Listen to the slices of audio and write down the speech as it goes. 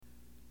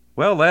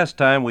Well, last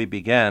time we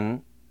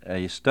began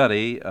a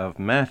study of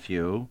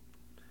Matthew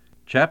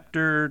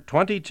chapter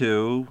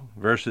 22,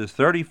 verses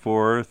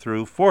 34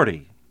 through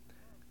 40.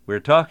 We're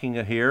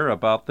talking here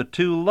about the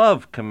two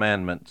love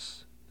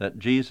commandments that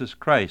Jesus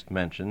Christ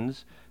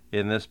mentions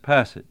in this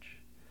passage.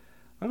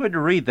 I'm going to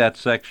read that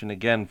section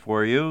again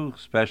for you,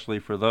 especially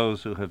for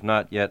those who have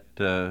not yet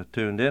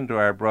tuned into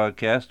our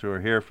broadcast or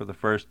are here for the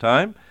first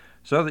time,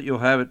 so that you'll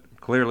have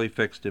it clearly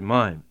fixed in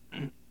mind.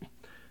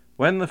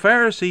 When the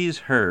Pharisees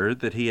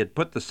heard that he had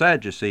put the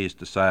Sadducees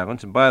to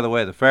silence, and by the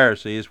way, the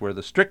Pharisees were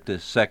the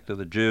strictest sect of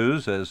the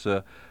Jews, as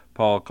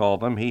Paul called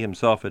them. He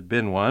himself had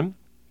been one.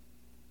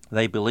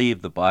 They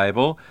believed the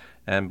Bible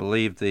and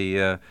believed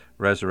the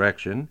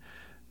resurrection.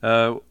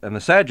 And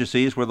the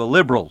Sadducees were the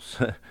liberals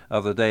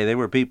of the day. They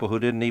were people who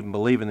didn't even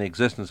believe in the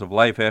existence of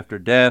life after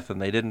death, and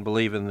they didn't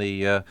believe in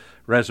the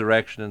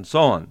resurrection and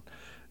so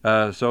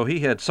on. So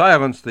he had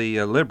silenced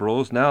the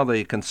liberals. Now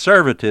the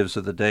conservatives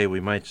of the day, we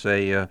might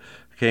say,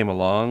 came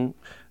along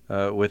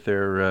with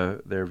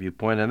their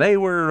viewpoint, and they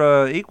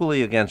were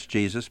equally against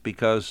Jesus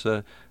because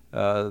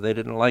they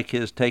didn't like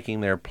his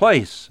taking their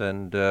place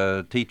and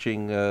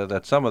teaching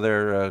that some of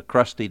their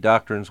crusty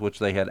doctrines, which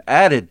they had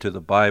added to the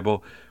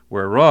Bible,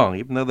 were wrong.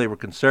 Even though they were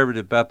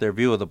conservative about their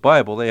view of the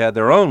Bible, they had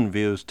their own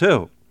views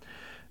too,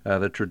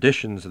 the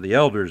traditions of the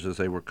elders, as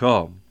they were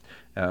called.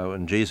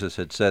 And Jesus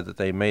had said that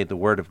they made the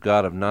Word of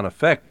God of none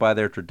effect by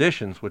their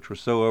traditions, which were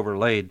so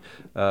overlaid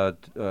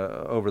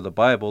over the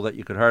Bible that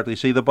you could hardly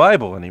see the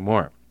Bible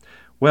anymore.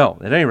 Well,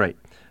 at any rate,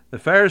 the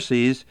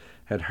Pharisees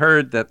had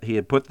heard that he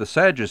had put the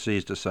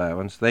Sadducees to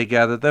silence. They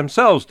gathered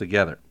themselves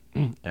together.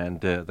 And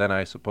then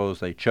I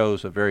suppose they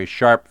chose a very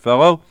sharp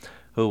fellow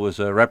who was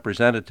a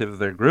representative of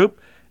their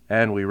group.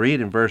 And we read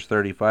in verse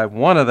 35,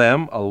 one of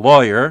them, a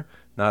lawyer,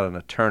 not an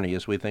attorney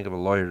as we think of a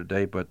lawyer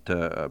today, but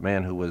a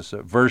man who was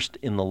versed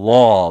in the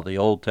law, the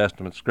Old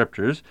Testament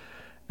scriptures,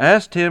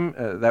 asked him,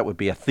 that would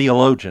be a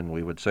theologian,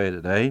 we would say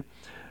today,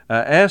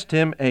 asked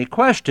him a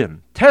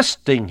question,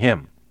 testing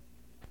him.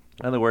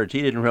 In other words,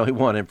 he didn't really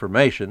want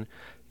information.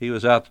 He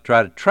was out to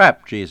try to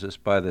trap Jesus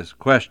by this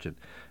question.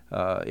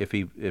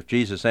 If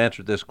Jesus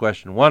answered this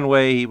question one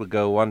way, he would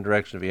go one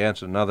direction. If he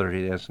answered another,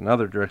 he'd answer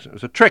another direction. It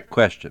was a trick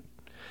question.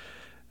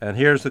 And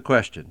here's the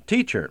question.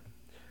 Teacher,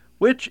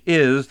 which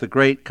is the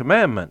great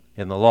commandment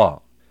in the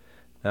law?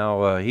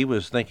 Now, he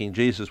was thinking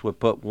Jesus would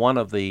put one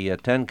of the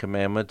 10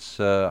 commandments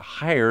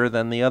higher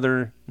than the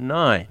other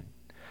 9.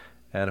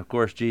 And, of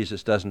course,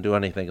 Jesus doesn't do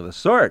anything of the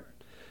sort.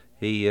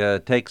 He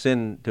takes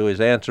into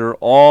his answer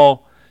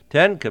all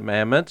 10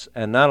 commandments,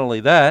 and not only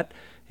that,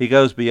 he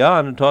goes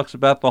beyond and talks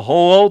about the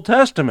whole Old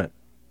Testament.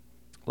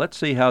 Let's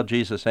see how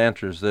Jesus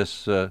answers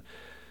this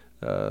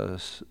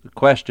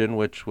question,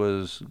 which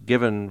was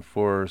given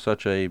for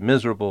such a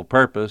miserable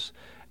purpose,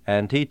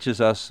 and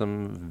teaches us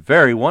some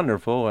very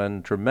wonderful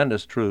and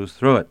tremendous truths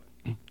through it.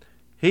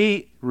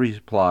 He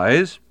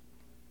replies,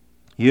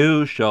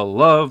 "You shall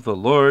love the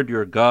Lord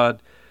your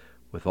God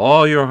with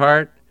all your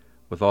heart,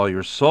 with all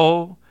your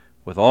soul,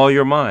 with all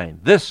your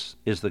mind. This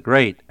is the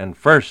great and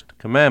first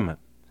commandment.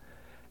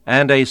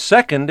 And a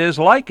second is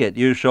like it.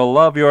 You shall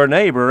love your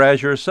neighbor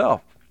as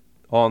yourself.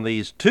 On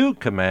these 2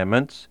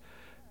 commandments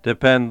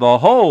depend the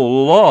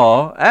whole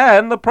law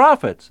and the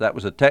prophets." That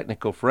was a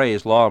technical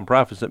phrase, law and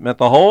prophets. That meant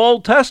the whole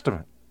Old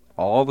Testament,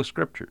 all the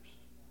scriptures.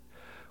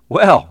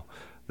 Well,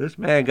 this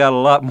man got a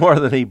lot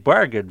more than he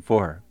bargained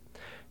for.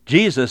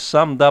 Jesus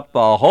summed up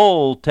the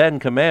whole 10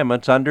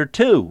 commandments under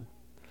 2.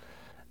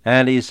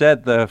 And he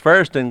said the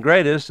first and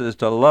greatest is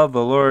to love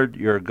the Lord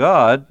your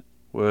God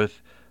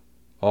with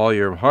all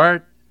your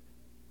heart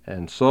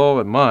and soul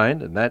and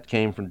mind, and that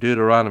came from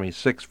Deuteronomy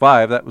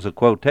 6:5. That was a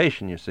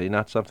quotation, you see,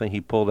 not something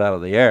he pulled out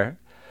of the air.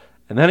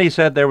 And then he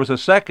said there was a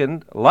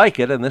second like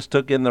it, and this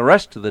took in the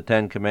rest of the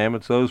 10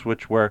 commandments, those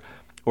which were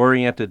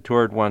oriented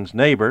toward one's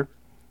neighbor.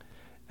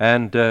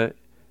 And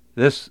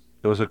this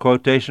was a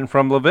quotation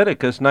from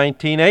Leviticus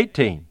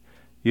 19:18.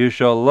 You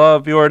shall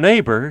love your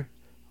neighbor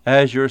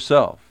as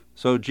yourself.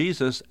 So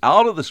Jesus,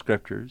 out of the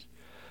scriptures,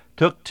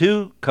 took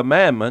 2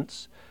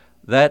 commandments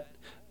that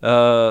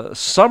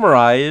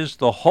summarized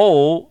the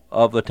whole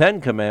of the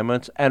 10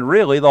 commandments and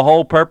really the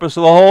whole purpose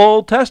of the whole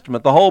Old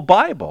Testament, the whole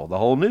Bible, the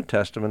whole New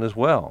Testament as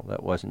well.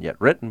 That wasn't yet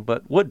written,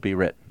 but would be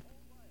written.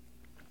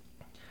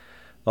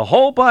 The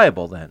whole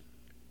Bible, then,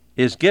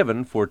 is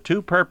given for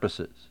 2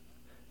 purposes: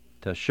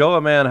 to show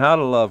a man how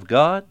to love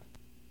God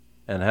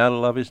and how to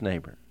love his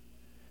neighbor.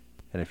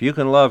 And if you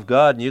can love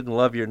God and you can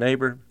love your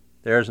neighbor,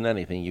 there isn't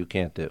anything you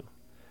can't do.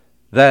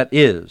 That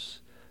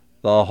is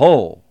the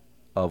whole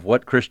of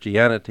what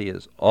Christianity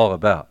is all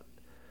about.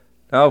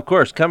 Now, of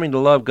course, coming to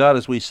love God,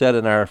 as we said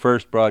in our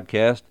first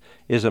broadcast,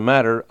 is a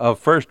matter of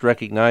first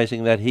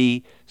recognizing that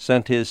he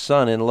sent his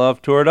Son in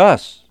love toward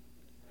us.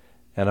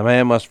 And a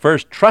man must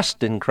first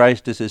trust in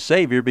Christ as his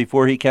Savior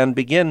before he can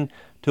begin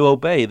to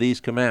obey these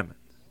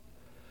commandments.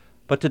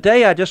 But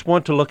today I just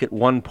want to look at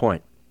one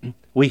point.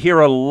 We hear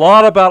a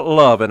lot about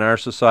love in our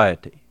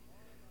society.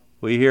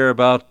 We hear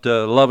about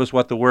love is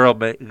what the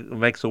world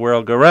makes the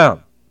world go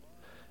round.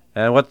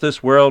 And what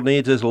this world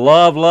needs is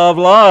love, love,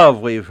 love.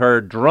 We've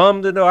heard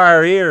drummed into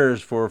our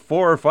ears for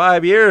 4 or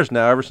 5 years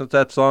now, ever since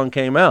that song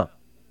came out.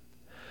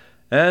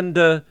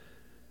 And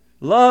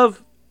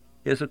love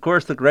is, of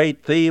course, the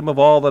great theme of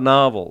all the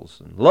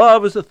novels. And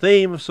love is the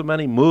theme of so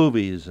many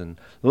movies. And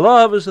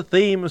love is the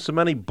theme of so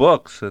many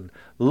books. And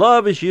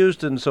love is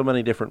used in so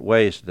many different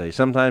ways today.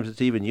 Sometimes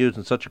it's even used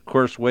in such a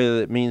coarse way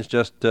that it means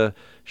just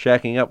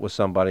shacking up with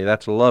somebody.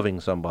 That's loving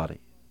somebody.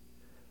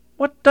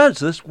 What does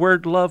this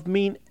word love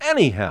mean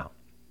anyhow?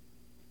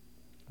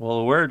 Well,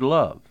 the word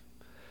love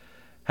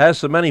has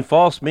so many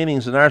false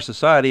meanings in our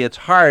society, it's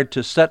hard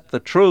to set the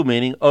true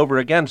meaning over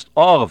against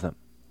all of them.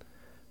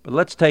 But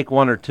let's take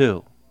one or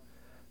two.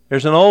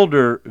 There's an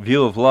older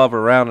view of love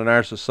around in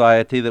our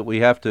society that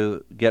we have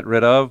to get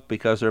rid of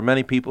because there are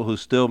many people who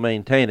still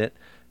maintain it.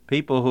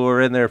 People who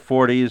are in their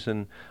 40s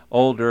and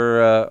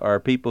older are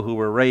people who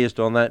were raised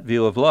on that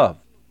view of love.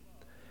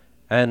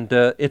 And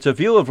it's a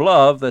view of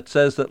love that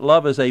says that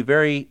love is a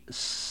very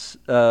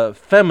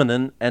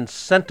feminine and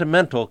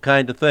sentimental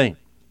kind of thing.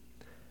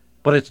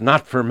 But it's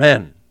not for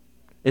men.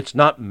 It's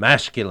not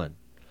masculine.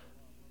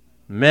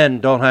 Men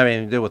don't have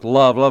anything to do with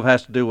love. Love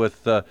has to do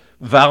with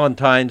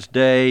Valentine's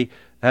Day,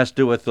 has to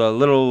do with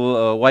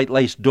little white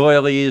lace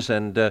doilies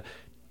and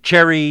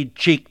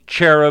cherry-cheeked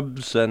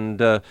cherubs, and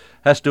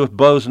has to do with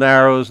bows and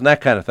arrows and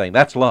that kind of thing.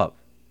 That's love.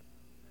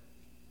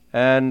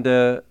 And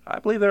I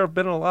believe there have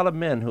been a lot of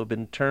men who have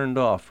been turned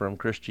off from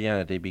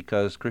Christianity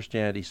because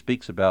Christianity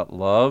speaks about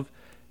love,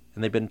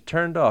 and they've been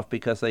turned off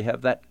because they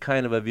have that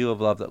kind of a view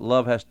of love, that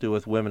love has to do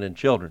with women and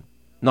children,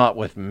 not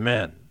with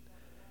men.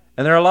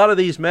 And there are a lot of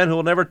these men who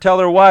will never tell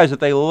their wives that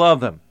they love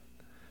them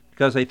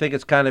because they think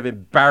it's kind of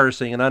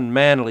embarrassing and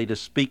unmanly to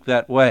speak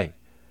that way.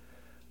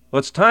 Well,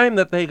 it's time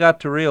that they got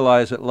to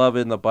realize that love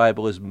in the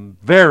Bible is a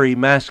very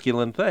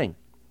masculine thing.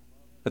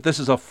 That this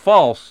is a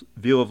false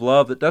view of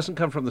love that doesn't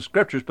come from the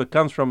Scriptures, but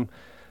comes from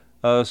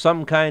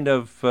some kind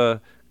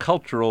of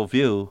cultural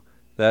view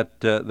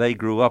that they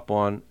grew up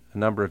on a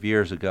number of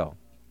years ago.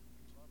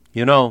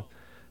 You know,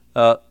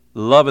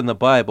 love in the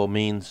Bible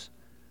means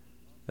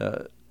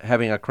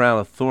having a crown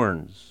of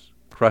thorns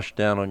crushed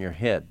down on your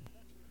head.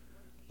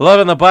 Love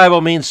in the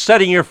Bible means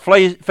setting your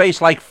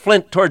face like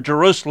flint toward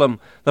Jerusalem,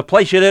 the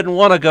place you didn't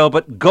want to go,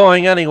 but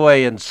going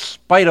anyway in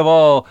spite of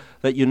all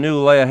that you knew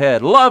lay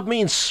ahead. Love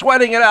means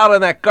sweating it out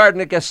in that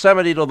Garden of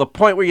Gethsemane to the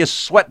point where you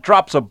sweat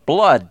drops of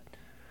blood,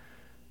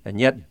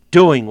 and yet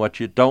doing what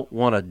you don't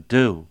want to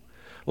do.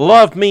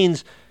 Love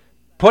means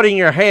putting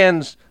your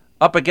hands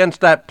up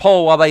against that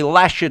pole while they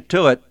lash you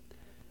to it,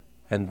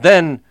 and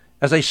then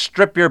as they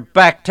strip your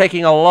back,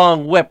 taking a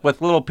long whip with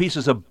little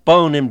pieces of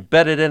bone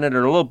embedded in it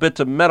or little bits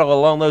of metal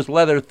along those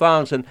leather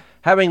thongs, and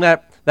having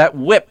that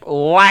whip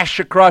lash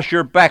across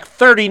your back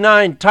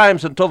 39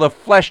 times until the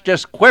flesh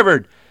just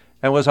quivered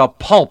and was a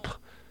pulp.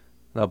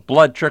 The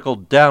blood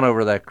trickled down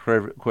over that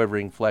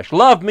quivering flesh.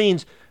 Love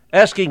means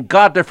asking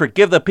God to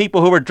forgive the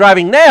people who were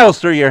driving nails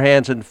through your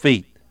hands and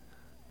feet.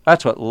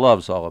 That's what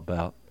love's all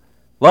about.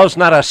 Love's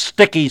not a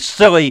sticky,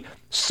 silly,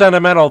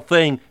 sentimental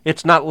thing.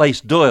 It's not lace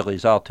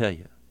doilies, I'll tell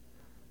you.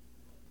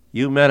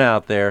 You men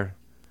out there,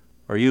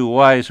 or you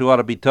wives who ought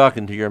to be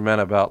talking to your men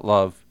about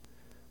love,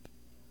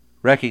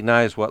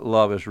 recognize what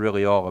love is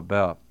really all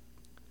about.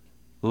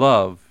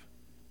 Love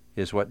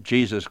is what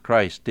Jesus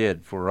Christ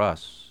did for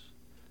us.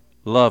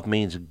 Love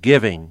means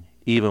giving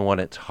even when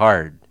it's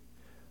hard.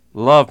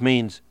 Love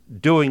means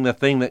doing the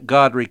thing that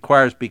God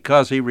requires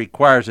because He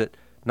requires it,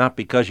 not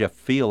because you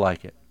feel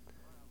like it.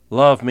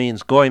 Love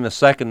means going the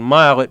second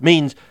mile. It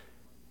means,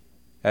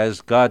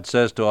 as God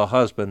says to a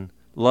husband,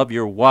 love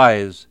your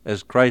wives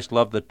as Christ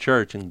loved the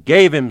church and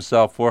gave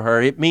Himself for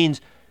her. It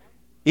means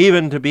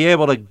even to be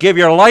able to give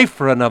your life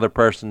for another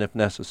person if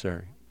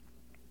necessary.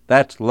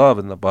 That's love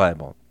in the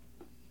Bible.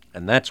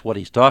 And that's what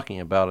He's talking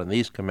about in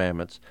these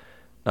commandments,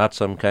 not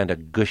some kind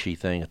of gushy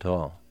thing at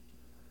all.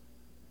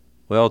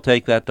 Well,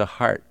 take that to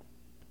heart.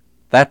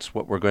 That's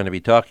what we're going to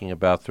be talking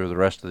about through the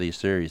rest of these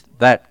series,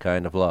 that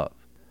kind of love.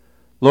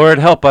 Lord,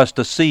 help us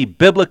to see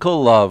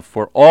biblical love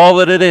for all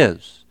that it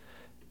is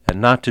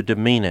and not to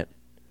demean it,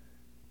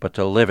 but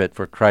to live it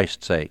for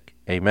Christ's sake.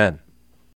 Amen.